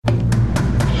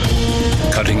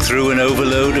cutting through an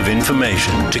overload of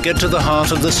information to get to the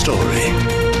heart of the story.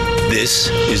 This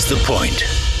is The Point.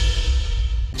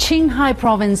 Qinghai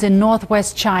province in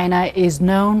northwest China is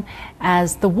known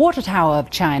as the water tower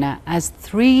of China, as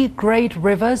three great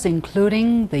rivers,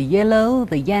 including the Yellow,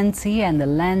 the Yangtze and the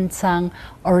Lancang,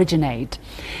 originate.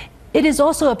 It is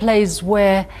also a place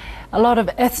where a lot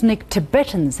of ethnic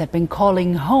Tibetans have been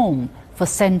calling home for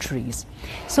centuries.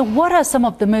 So what are some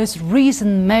of the most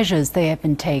recent measures they have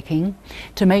been taking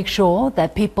to make sure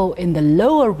that people in the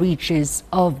lower reaches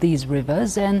of these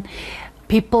rivers and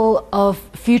people of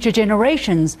future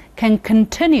generations can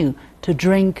continue to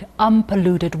drink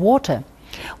unpolluted water?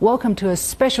 Welcome to a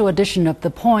special edition of The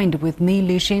Point with me,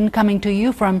 Li Xin, coming to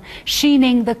you from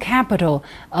Xining, the capital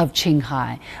of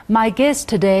Qinghai. My guest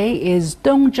today is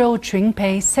Dongzhou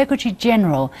Qunpei, Secretary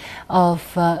General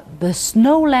of the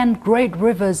Snowland Great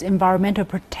Rivers Environmental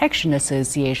Protection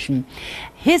Association.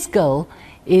 His goal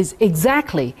is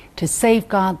exactly to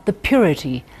safeguard the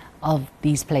purity of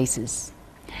these places.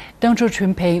 Dongzhou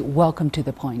Qunpei, welcome to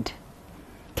The Point.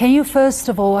 Can you first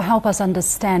of all help us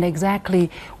understand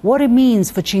exactly what it means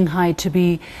for Qinghai to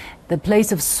be the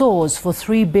place of source for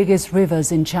three biggest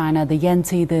rivers in China, the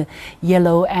Yangtze, the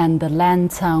Yellow and the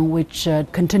Lancang, which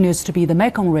continues to be the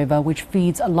Mekong River, which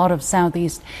feeds a lot of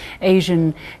Southeast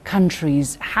Asian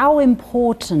countries. How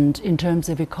important in terms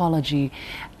of ecology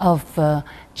of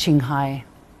Qinghai?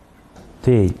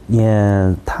 对，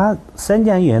它三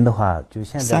江源的话，就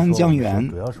现在说，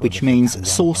 Sanjiangyuan, which means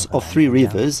source of three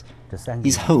rivers,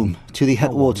 is home to the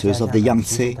headwaters of the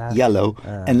Yangtze, Yellow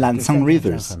and Lancang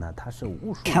rivers.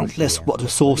 Countless water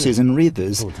sources and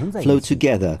rivers flow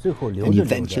together and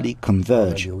eventually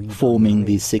converge, forming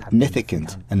these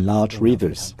significant and large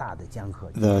rivers.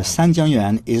 The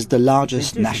Sanjiangyuan is the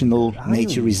largest national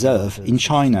nature reserve in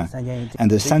China, and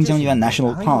the Sanjiangyuan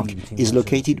National Park is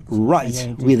located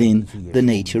right within the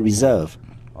nature reserve.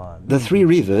 The three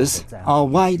rivers are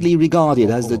widely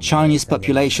regarded as the Chinese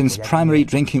population's primary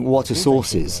drinking water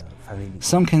sources.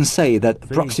 Some can say that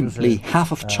approximately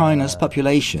half of China's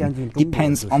population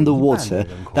depends on the water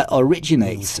that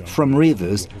originates from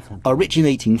rivers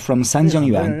originating from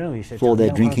Sanjiangyuan for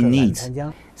their drinking needs.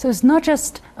 So it's not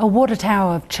just a water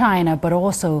tower of China, but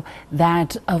also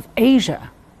that of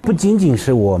Asia.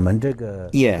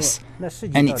 Yes,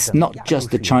 and it's not just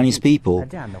the Chinese people.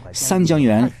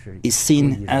 Sanjiangyuan is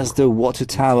seen as the water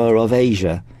tower of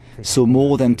Asia, so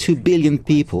more than 2 billion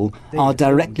people are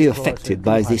directly affected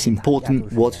by this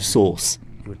important water source.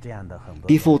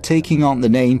 Before taking on the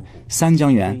name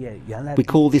Sanjiangyuan, we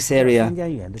call this area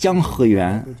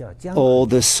Jiangheyuan, or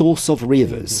the source of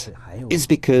rivers. It's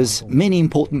because many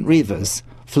important rivers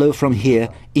flow from here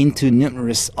into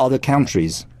numerous other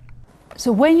countries.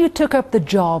 So when you took up the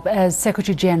job as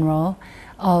Secretary General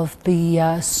of the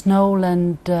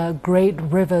Snowland Great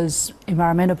Rivers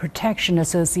Environmental Protection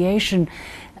Association,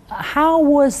 how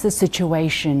was the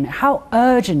situation? How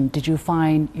urgent did you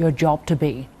find your job to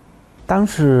be? At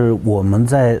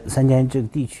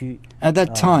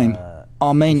that time,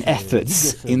 our main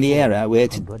efforts in the area were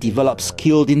to develop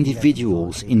skilled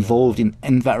individuals involved in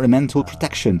environmental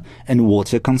protection and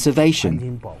water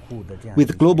conservation.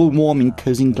 With global warming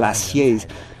causing glaciers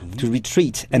to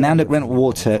retreat and underground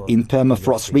water in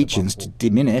permafrost regions to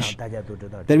diminish,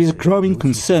 there is a growing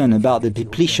concern about the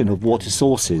depletion of water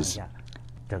sources.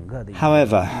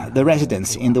 However, the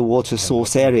residents in the water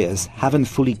source areas haven't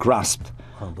fully grasped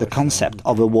the concept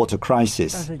of a water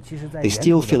crisis. They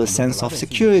still feel a sense of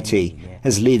security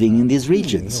as living in these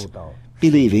regions,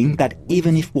 believing that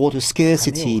even if water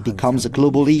scarcity becomes a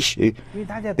global issue,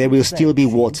 there will still be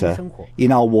water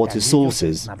in our water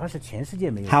sources.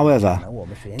 However,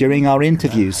 during our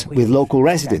interviews with local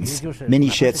residents, many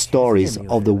shared stories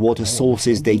of the water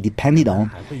sources they depended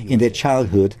on in their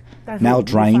childhood now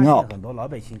drying up.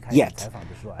 Yet,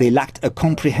 they lacked a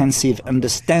comprehensive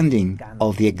understanding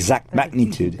of the exact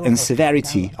magnitude and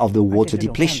severity of the water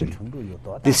depletion.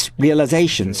 This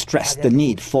realization stressed the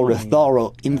need for a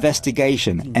thorough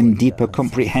investigation and deeper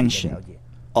comprehension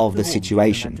of the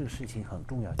situation.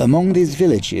 Among these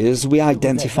villages, we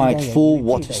identified 4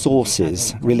 water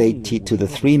sources related to the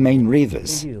 3 main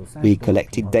rivers. We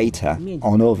collected data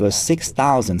on over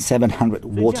 6,700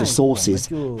 water sources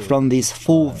from these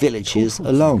 4 villages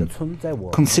alone.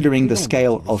 Considering the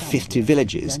scale of 50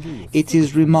 villages, it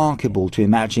is remarkable to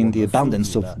imagine the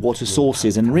abundance of water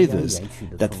sources and rivers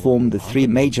that form the 3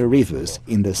 major rivers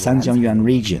in the Sanjiangyuan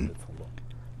region.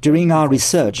 During our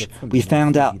research, we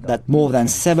found out that more than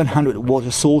 700 water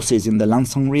sources in the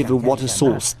Lancang River water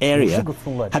source area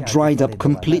had dried up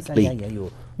completely.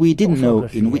 We didn't know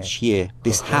in which year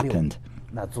this happened.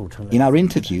 In our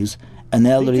interviews, An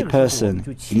elderly person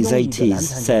in his 80s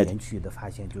said,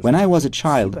 "When I was a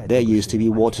child, there used to be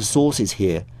water sources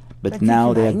here, but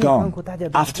now they are gone."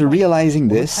 After realizing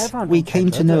this, we came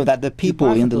to know that the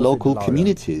people in the local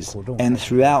communities and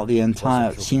throughout the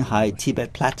entire Qinghai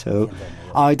Tibet Plateau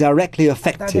are directly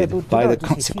affected by the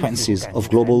consequences of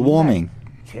global warming.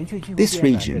 This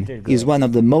region is one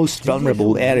of the most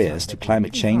vulnerable areas to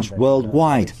climate change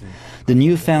worldwide. The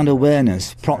newfound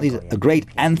awareness prompted a great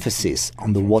emphasis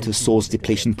on the water source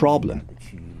depletion problem.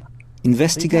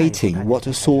 Investigating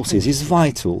water sources is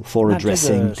vital for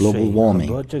addressing global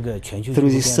warming. Through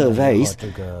these surveys,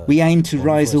 we aim to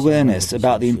raise awareness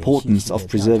about the importance of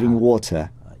preserving water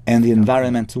and the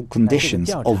environmental conditions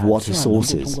of water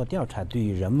sources.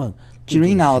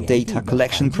 During our data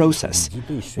collection process,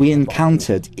 we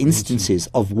encountered instances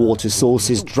of water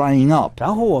sources drying up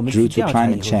due to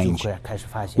climate change.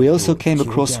 We also came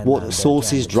across water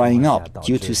sources drying up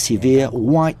due to severe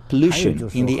white pollution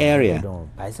in the area.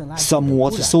 Some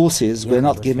water sources were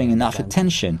not given enough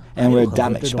attention and were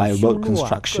damaged by road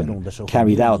construction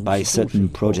carried out by certain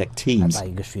project teams.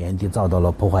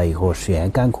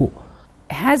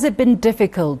 Has it been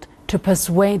difficult to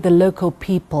persuade the local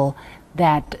people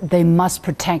that they must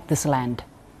protect this land?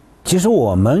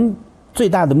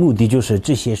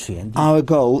 Our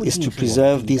goal is to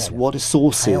preserve these water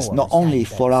sources not only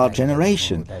for our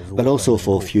generation, but also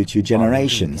for future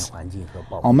generations.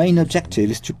 Our main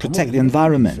objective is to protect the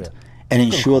environment and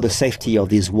ensure the safety of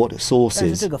these water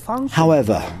sources.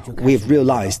 However, we've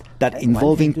realized that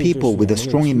involving people with a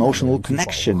strong emotional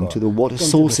connection to the water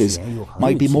sources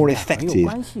might be more effective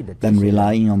than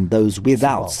relying on those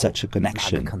without such a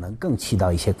connection.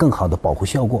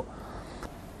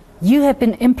 You have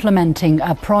been implementing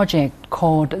a project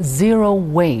called Zero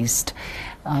Waste,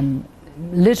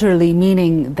 literally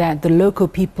meaning that the local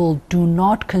people do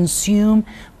not consume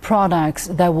products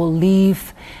that will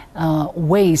leave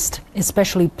waste,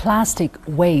 especially plastic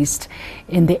waste,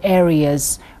 in the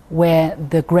areas where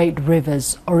the great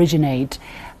rivers originate.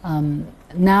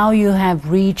 Now you have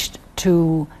reached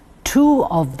to 2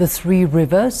 of the 3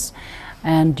 rivers,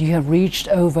 and you have reached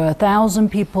over 1,000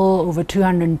 people, over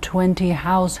 220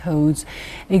 households.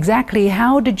 Exactly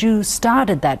how did you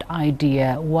started that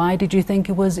idea? Why did you think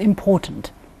it was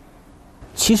important?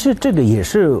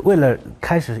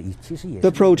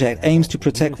 The project aims to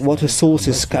protect water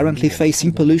sources currently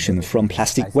facing pollution from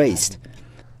plastic waste.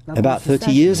 About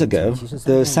 30 years ago,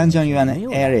 the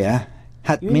Sanjiangyuan area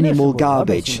had minimal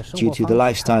garbage due to the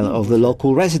lifestyle of the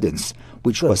local residents,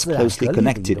 which was closely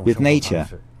connected with nature.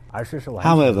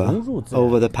 However,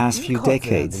 over the past few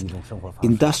decades,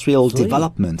 industrial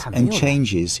development and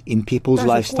changes in people's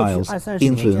lifestyles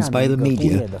influenced by the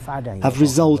media have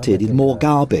resulted in more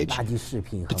garbage,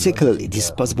 particularly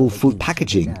disposable food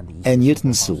packaging and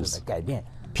utensils.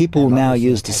 People now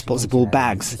use disposable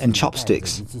bags and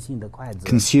chopsticks,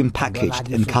 consume packaged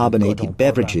and carbonated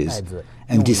beverages,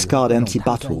 and discard empty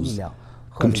bottles,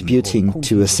 contributing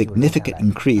to a significant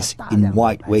increase in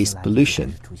white waste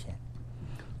pollution.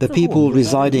 The people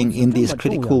residing in these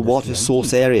critical water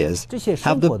source areas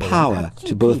have the power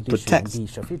to both protect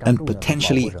and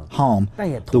potentially harm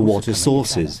the water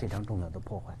sources.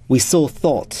 We so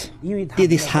thought, did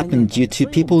this happen due to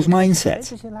people's mindset?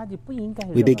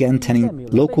 We began telling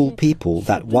local people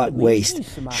that white waste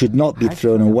should not be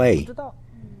thrown away.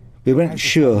 We weren't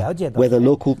sure whether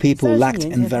local people lacked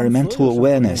environmental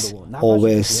awareness or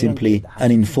were simply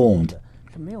uninformed.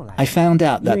 I found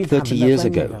out that 30 years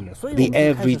ago, the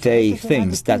everyday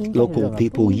things that local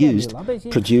people used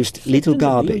produced little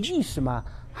garbage,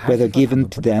 whether given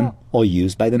to them or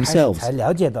used by themselves.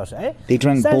 They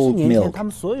drank boiled milk,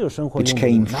 which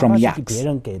came from yaks.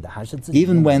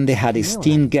 Even when they had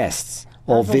esteemed guests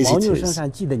or visitors,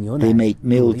 they made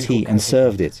milk tea and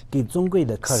served it.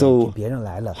 So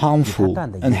harmful,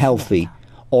 unhealthy,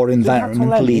 or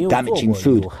environmentally damaging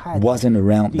food wasn't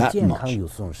around that much.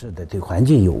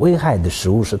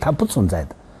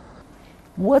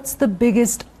 What's the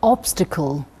biggest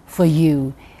obstacle for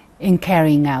you in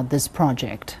carrying out this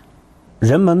project?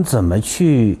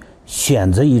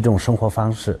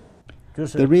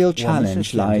 The real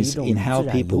challenge lies in how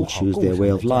people choose their way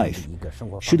of life.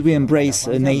 Should we embrace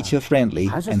a nature-friendly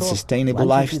and sustainable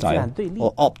lifestyle,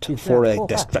 or opt for a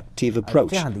destructive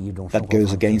approach that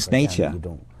goes against nature?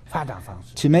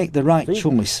 To make the right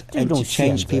choice and to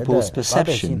change people's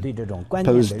perception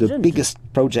pose the biggest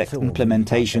project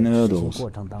implementation hurdles.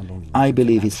 I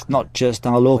believe it's not just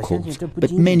our locals,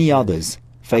 but many others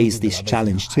face this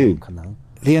challenge too.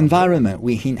 The environment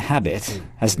we inhabit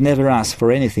has never asked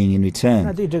for anything in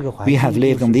return. We have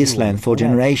lived on this land for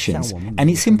generations, and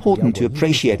it's important to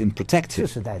appreciate and protect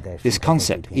it. This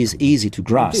concept is easy to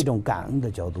grasp.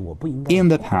 In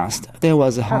the past, there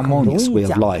was a harmonious way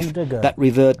of life that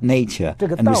revered nature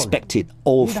and respected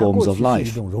all forms of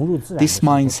life. This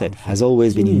mindset has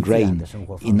always been ingrained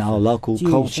in our local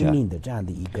culture.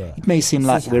 It may seem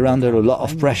like we're under a lot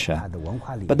of pressure,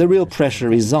 but the real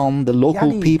pressure is on the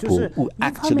local people who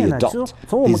actually adopt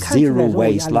these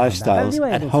zero-waste lifestyles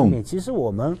at home.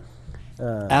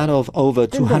 Out of over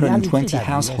 220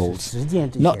 households,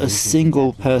 not a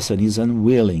single person is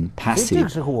unwilling,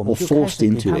 passive, or forced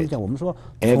into it.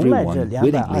 Everyone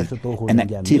willingly and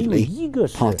actively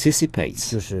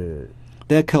participates.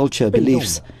 Their culture,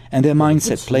 beliefs, and their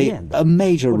mindset play a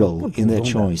major role in their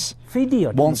choice.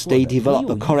 Once they develop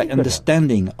a correct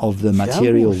understanding of the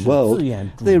material world,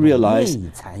 they realize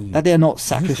that they are not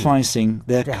sacrificing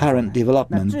their current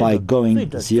development by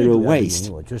going zero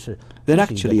waste. They're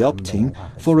actually opting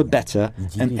for a better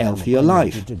and healthier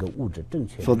life.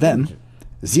 For them,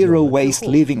 zero waste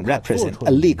living represents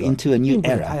a leap into a new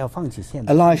era,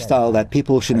 a lifestyle that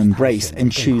people should embrace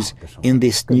and choose in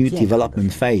this new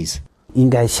development phase. 应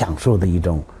该享受的一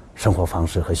种生活方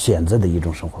式和选择的一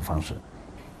种生活方式。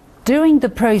 During the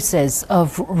process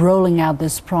of rolling out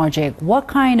this project, what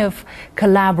kind of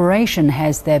collaboration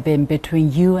has there been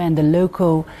between you and the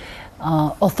local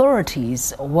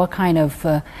authorities? What kind of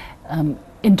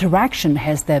interaction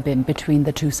has there been between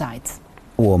the two sides?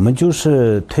 我们就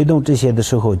是推动这些的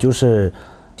时候，就是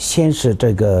先是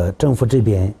这个政府这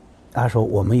边，他说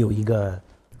我们有一个。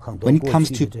 When it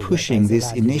comes to pushing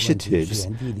these initiatives,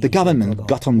 the government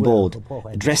got on board,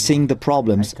 addressing the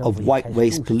problems of white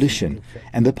waste pollution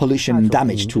and the pollution and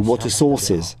damage to water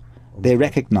sources. They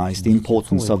recognized the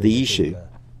importance of the issue.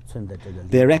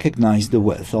 They recognized the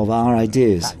worth of our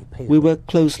ideas. We worked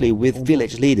closely with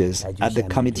village leaders at the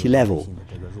committee level.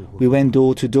 We went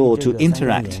door to door to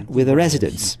interact with the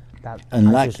residents.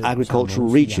 Unlike agricultural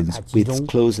regions with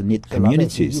close-knit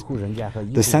communities,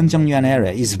 the Sanjiangyuan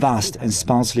area is vast and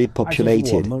sparsely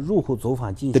populated.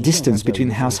 The distance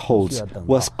between households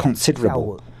was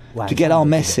considerable. To get our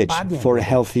message for a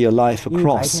healthier life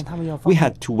across, we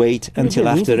had to wait until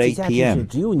after 8 p.m.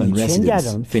 when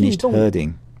residents finished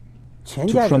herding.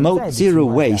 To promote zero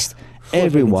waste,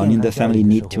 everyone in the family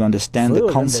needs to understand the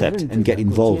concept and get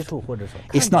involved.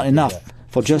 It's not enough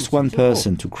for just one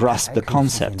person to grasp the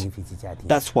concept.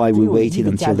 That's why we waited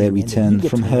until they returned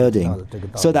from herding,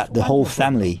 so that the whole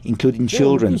family, including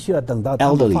children,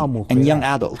 elderly and young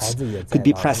adults, could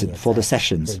be present for the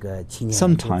sessions.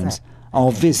 Sometimes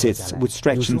our visits would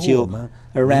stretch until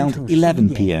around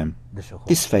 11 p.m.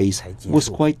 This phase was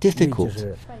quite difficult.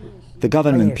 The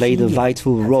government played a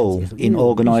vital role in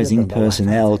organizing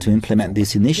personnel to implement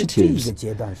these initiatives.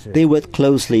 They worked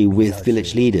closely with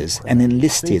village leaders and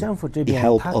enlisted the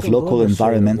help of local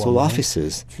environmental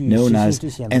officers, known as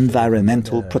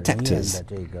environmental protectors.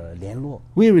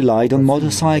 We relied on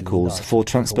motorcycles for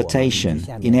transportation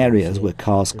in areas where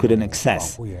cars couldn't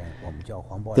access.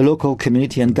 The local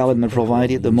community and government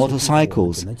provided the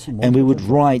motorcycles, and we would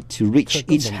ride to reach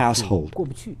each household.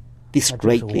 This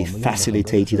greatly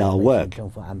facilitated our work.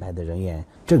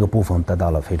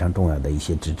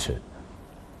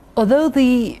 Although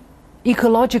the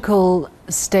ecological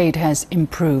state has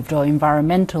improved or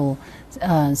environmental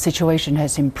situation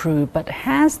has improved, but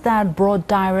has that brought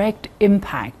direct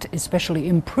impact, especially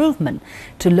improvement,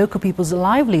 to local people's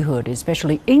livelihood,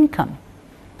 especially income?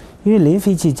 因为零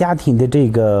废弃家庭的这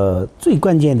个最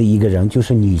关键的一个人就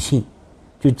是女性，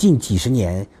就近几十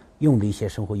年。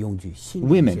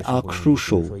 Women are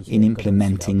crucial in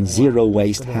implementing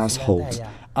zero-waste households.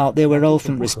 They were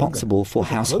often responsible for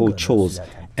household chores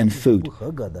and food.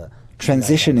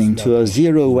 Transitioning to a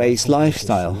zero-waste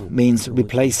lifestyle means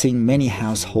replacing many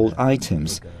household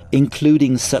items,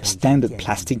 including substandard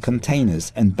plastic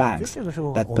containers and bags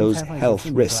that pose health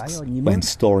risks when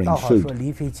storing food.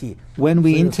 When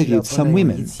we interviewed some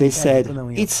women, they said,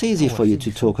 "It's easy for you to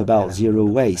talk about zero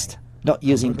waste. Not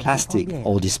using plastic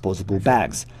or disposable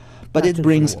bags, but it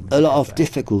brings a lot of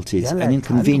difficulties and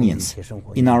inconvenience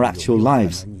in our actual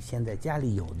lives."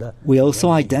 We also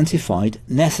identified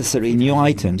necessary new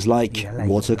items like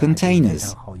water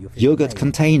containers, yogurt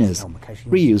containers,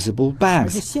 reusable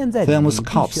bags, thermos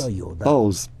cups,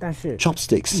 bowls,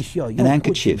 chopsticks, and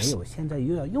handkerchiefs.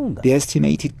 The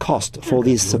estimated cost for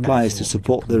these supplies to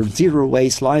support the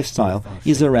zero-waste lifestyle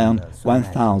is around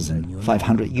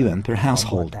 1,500 yuan per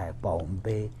household.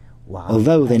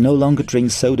 Although they no longer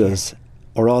drink sodas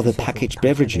or other packaged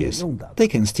beverages, they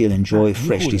can still enjoy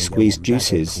freshly squeezed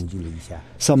juices.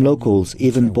 Some locals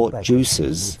even bought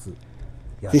juicers.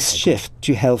 This shift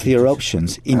to healthier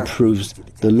options improves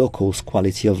the locals'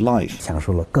 quality of life. 享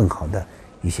受了更好的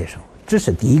一些生活，这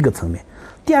是第一个层面。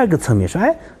第二个层面说，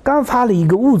刚发了一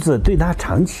个物资，对它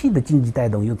长期的经济带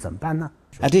动又怎么办呢？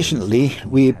 Additionally,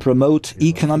 we promote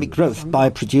economic growth by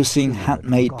producing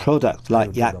handmade products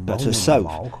like yak butter soap,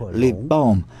 lip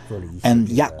balm, and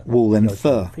yak wool and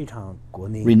fur.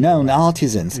 Renowned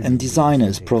artisans and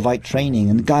designers provide training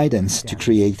and guidance to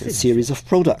create a series of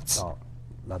products.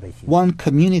 One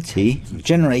community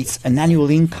generates an annual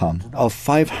income of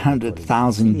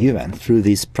 500,000 yuan through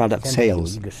these product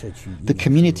sales. The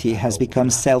community has become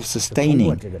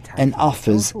self-sustaining and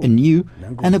offers a new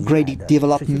and upgraded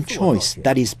development choice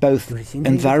that is both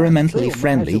environmentally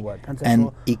friendly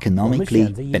and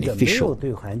economically beneficial.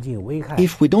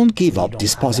 If we don't give up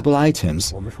disposable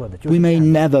items, we may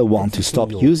never want to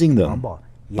stop using them.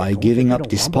 By giving up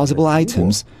disposable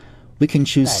items, we can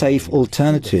choose safe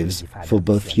alternatives for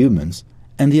both humans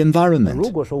and the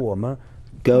environment.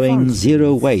 Going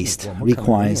zero waste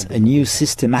requires a new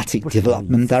systematic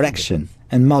development direction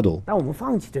and model.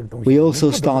 We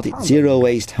also started zero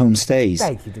waste homestays.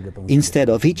 Instead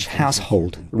of each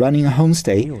household running a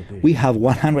homestay, we have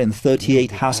 138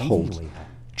 households,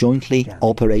 jointly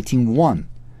operating one.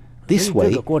 This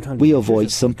way, we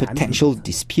avoid some potential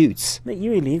disputes.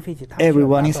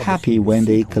 Everyone is happy when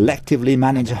they collectively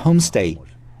manage a homestay,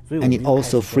 and it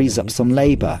also frees up some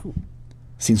labor,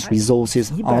 since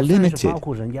resources are limited.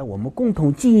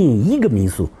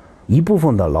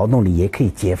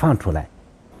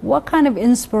 What kind of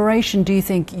inspiration do you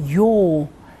think your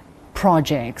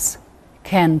projects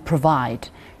can provide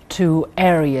to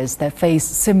areas that face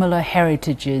similar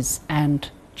heritages and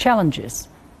challenges?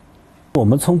 我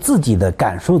们从自己的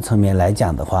感受层面来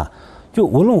讲的话，就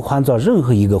无论换到任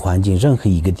何一个环境、任何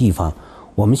一个地方，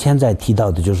我们现在提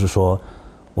到的就是说，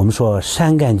我们说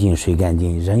山干净、水干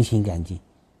净、人心干净。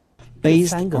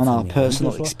 Based on our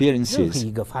personal experiences,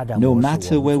 no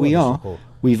matter where we are,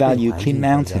 we value clean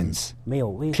mountains,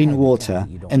 clean water,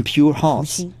 and pure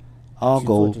hearts. Our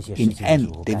goal in any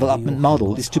development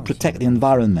model is to protect the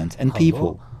environment and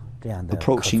people.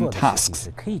 Approaching tasks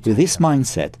with this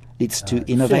mindset leads to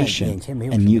innovation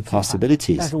and new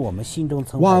possibilities.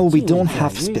 While we don't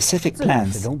have specific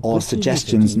plans or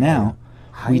suggestions now,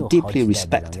 we deeply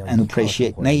respect and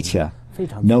appreciate nature,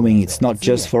 knowing it's not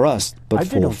just for us, but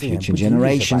for future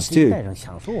generations too.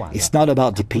 It's not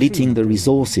about depleting the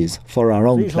resources for our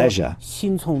own pleasure.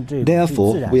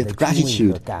 Therefore, with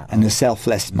gratitude and a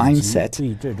selfless mindset,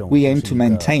 we aim to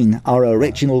maintain our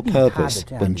original purpose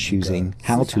when choosing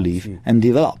how to live and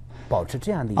develop.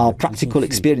 Our practical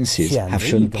experiences have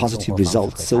shown positive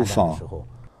results so far.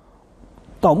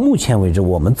 到目前为止，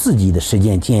我们自己的实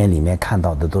践经验里面看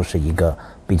到的都是一个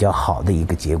比较好的一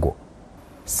个结果。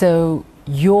 So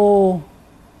your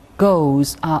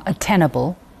goals are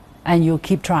attainable, and you'll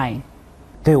keep trying.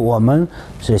 对，我们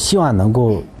是希望能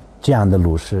够这样的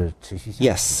路是持续下去。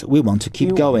 Yes, we want to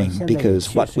keep going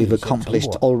because what we've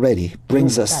accomplished already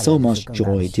brings us so much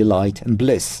joy, delight, and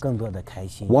bliss. 更多的开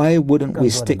心。 Why wouldn't we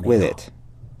stick with it?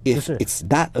 If it's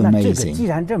that amazing,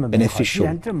 beneficial,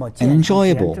 and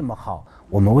enjoyable, 这么好，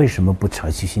我们为什么不持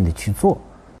续性的去做？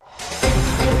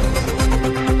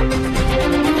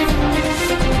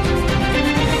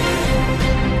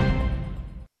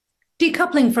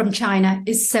 Decoupling from China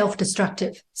is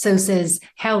self-destructive, so says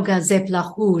Helga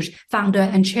Zepp-Larouche, founder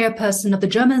and chairperson of the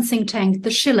German think tank, the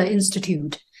Schiller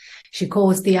Institute. She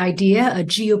calls the idea a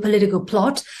geopolitical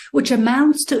plot, which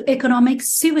amounts to economic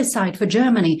suicide for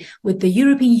Germany, with the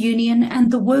European Union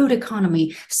and the world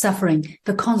economy suffering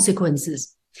the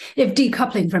consequences. If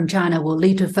decoupling from China will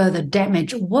lead to further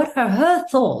damage, what are her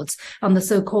thoughts on the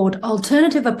so-called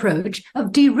alternative approach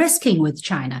of de-risking with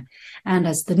China? And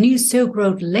as the new Silk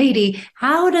Road lady,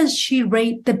 how does she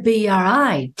rate the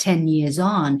BRI 10 years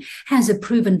on? Has it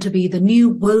proven to be the new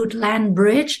world land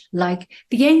bridge like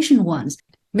the ancient ones?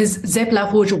 Ms.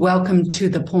 Zepp-Larouche, welcome to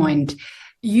The Point.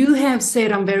 You have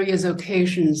said on various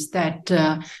occasions that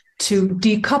to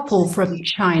decouple from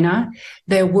China,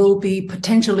 there will be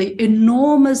potentially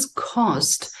enormous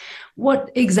cost. What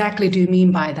exactly do you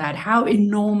mean by that? How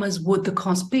enormous would the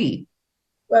cost be?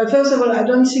 Well, first of all, I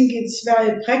don't think it's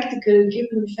very practical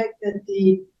given the fact that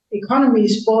the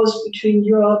economies both between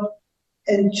Europe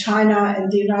and China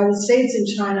and the United States and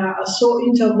China are so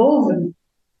interwoven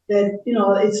that, you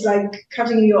know, it's like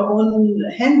cutting your own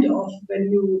hand off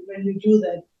when you do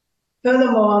that.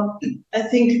 Furthermore, I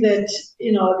think that,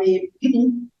 you know, the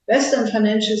Western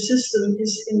financial system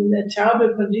is in a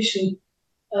terrible condition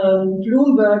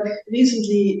Bloomberg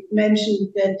recently mentioned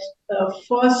that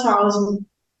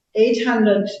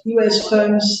 4,800 US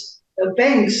firms,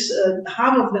 banks,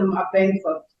 half of them are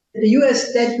bankrupt. The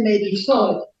US debt may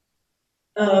default,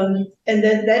 and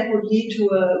then that would lead to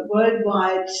a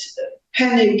worldwide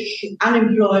panic,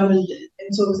 unemployment,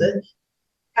 and so on.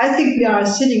 I think we are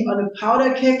sitting on a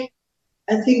powder keg.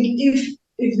 I think if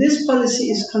this policy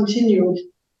is continued,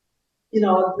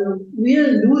 the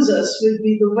real losers will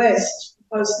be the West,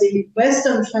 because the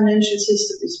Western financial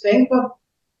system is bankrupt,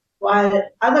 while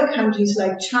other countries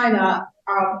like China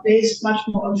are based much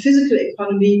more on physical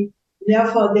economy.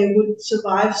 Therefore, they would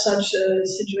survive such a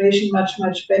situation much,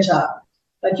 much better.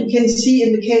 But you can see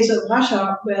in the case of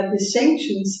Russia, where the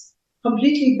sanctions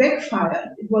completely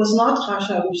backfired. It was not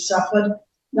Russia which suffered.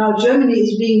 Now Germany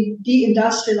is being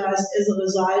deindustrialized as a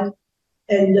result,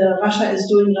 and Russia is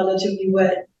doing relatively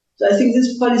well. So I think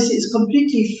this policy is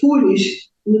completely foolish,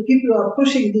 and the people who are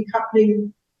pushing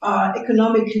decoupling are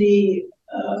economically,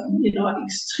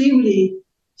 extremely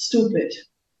stupid.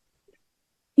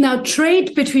 Now,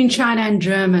 trade between China and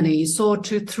Germany soared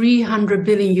to 300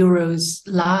 billion euros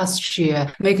last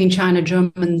year, making China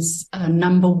Germany's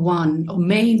number one or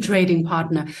main trading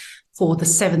partner for the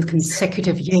 7th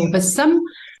consecutive year. But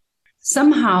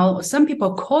somehow, some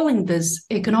people are calling this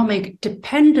economic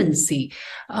dependency.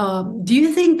 Do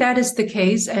you think that is the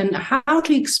case? And how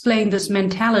to explain this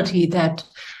mentality that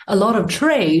a lot of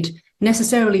trade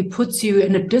necessarily puts you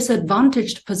in a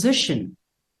disadvantaged position?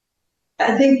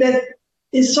 I think that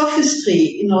is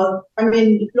sophistry. Look,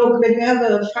 when you have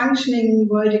a functioning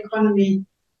world economy,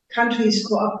 countries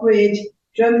cooperate.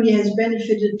 Germany has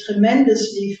benefited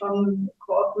tremendously from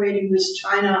cooperating with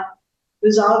China.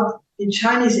 Without the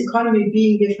Chinese economy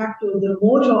being de facto the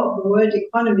motor of the world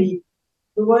economy,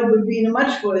 the world would be in a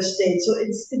much worse state. So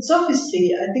it's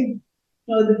sophistry. I think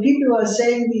the people who are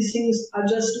saying these things are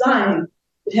just lying.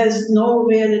 It has no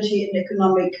reality in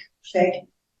economic fact.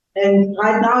 And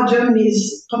right now, Germany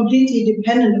is completely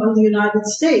dependent on the United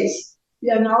States. We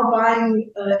are now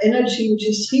buying energy which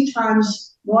is 3 times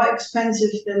more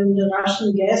expensive than the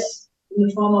Russian gas in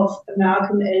the form of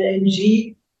American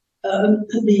LNG.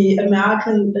 The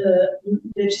American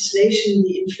legislation,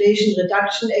 the Inflation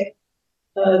Reduction Act,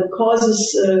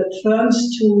 causes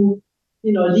firms to,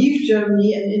 leave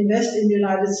Germany and invest in the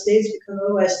United States, because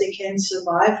otherwise they can't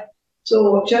survive.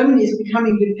 So Germany is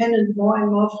becoming dependent more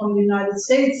and more from the United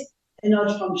States and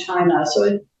not from China.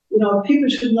 So, people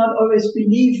should not always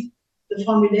believe the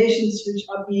formulations which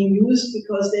are being used,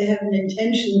 because they have an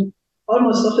intention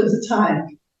almost all the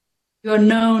time. You're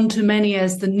known to many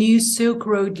as the new Silk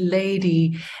Road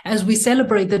lady. As we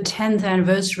celebrate the 10th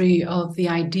anniversary of the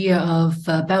idea of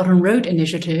Belt and Road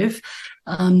Initiative,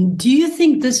 do you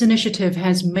think this initiative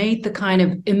has made the kind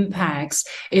of impacts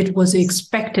it was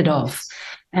expected of?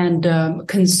 And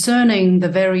concerning the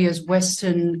various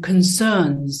Western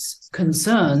concerns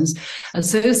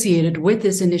associated with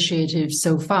this initiative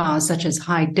so far, such as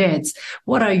high debts,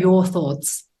 what are your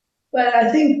thoughts? Well, I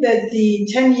think that the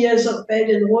 10 years of Belt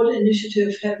and Road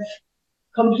Initiative have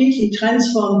completely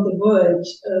transformed the world.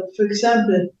 For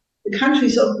example, the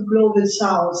countries of the Global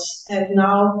South have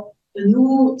now a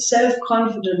new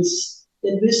self-confidence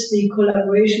that with the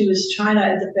collaboration with China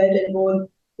and the Belt and Road,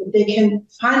 that they can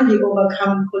finally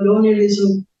overcome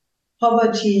colonialism,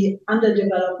 poverty,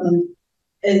 underdevelopment.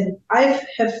 And I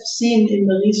have seen in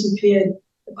the recent period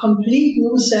a complete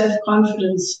new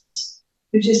self-confidence,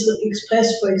 which is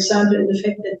expressed, for example, in the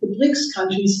fact that the BRICS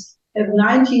countries have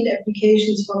 19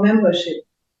 applications for membership.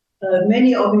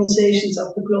 Many organizations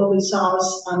of the Global South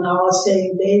are now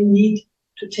saying they need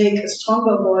to take a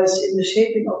stronger voice in the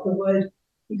shaping of the world,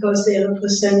 because they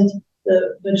represent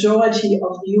the majority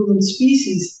of the human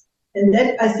species. And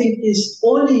that, I think, is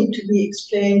only to be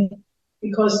explained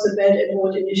because the Belt and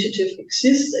Road Initiative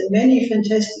exists, and many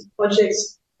fantastic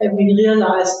projects have been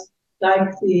realized,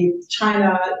 like the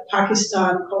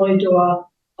China-Pakistan corridor,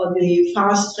 or the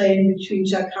fast train between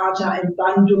Jakarta and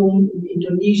Bandung in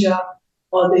Indonesia,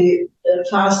 or the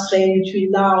fast train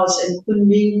between Laos and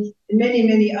Kunming, and many,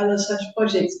 many other such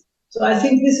projects. So I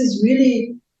think this is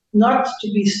really not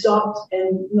to be stopped,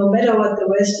 and no matter what the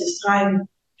West is trying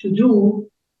to do,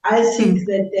 I think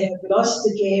that they have lost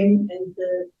the game, and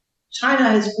China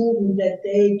has proven that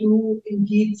they do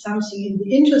indeed something in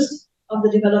the interest of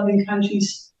the developing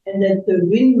countries, and that the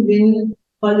win-win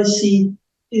policy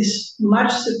is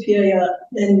much superior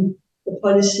than the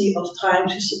policy of trying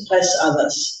to suppress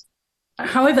others.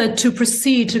 However, to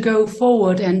proceed, to go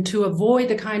forward, and to avoid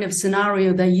the kind of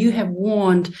scenario that you have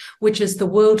warned, which is the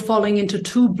world falling into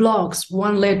 2 blocks,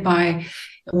 one led by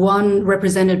one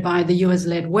represented by the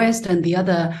US-led West and the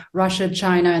other Russia,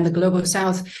 China, and the global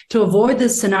South. To avoid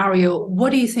this scenario,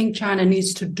 what do you think China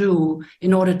needs to do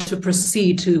in order to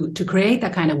proceed to create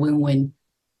that kind of win-win?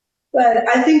 Well,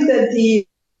 I think that the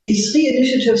three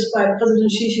initiatives by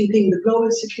President Xi Jinping, the Global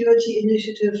Security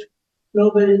Initiative,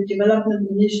 Global Development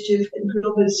Initiative, and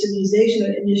Global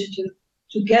Civilization Initiative,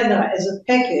 together as a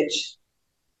package,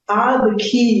 are the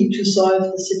key to solve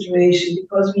the situation,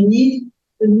 because we need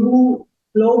a new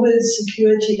global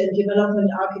security and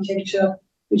development architecture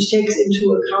which takes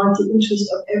into account the interest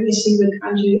of every single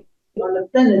country on the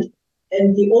planet.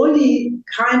 And the only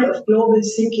kind of global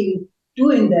thinking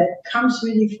doing that comes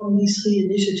really from these three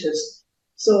initiatives.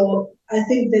 So I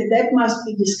think that that must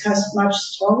be discussed much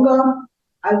stronger.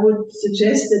 I would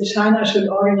suggest that China should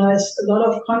organize a lot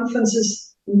of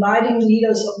conferences inviting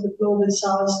leaders of the global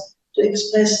South to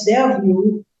express their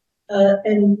view.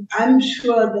 And I'm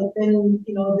sure that then,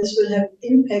 this will have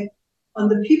impact on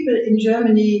the people in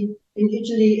Germany, in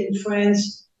Italy, in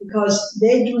France, because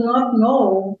they do not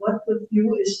know what the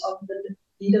view is of the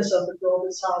leaders of the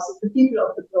global South, of the people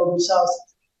of the global South.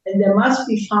 And there must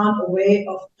be found a way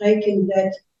of breaking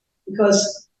that,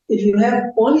 because if you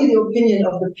have only the opinion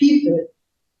of the people,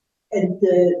 and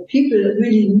the people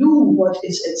really knew what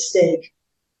is at stake,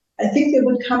 I think they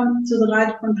would come to the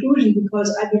right conclusion,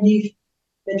 because I believe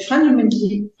that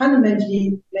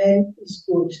fundamentally, man is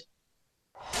good.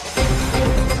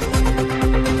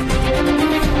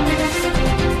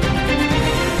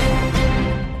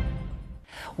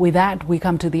 With that, we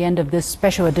come to the end of this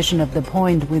special edition of The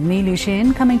Point with me, Liu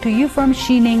Xin, coming to you from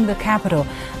Xining, the capital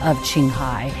of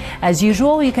Qinghai. As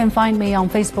usual, you can find me on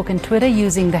Facebook and Twitter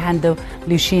using the handle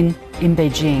Liu Xin in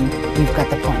Beijing. We've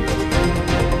got The Point.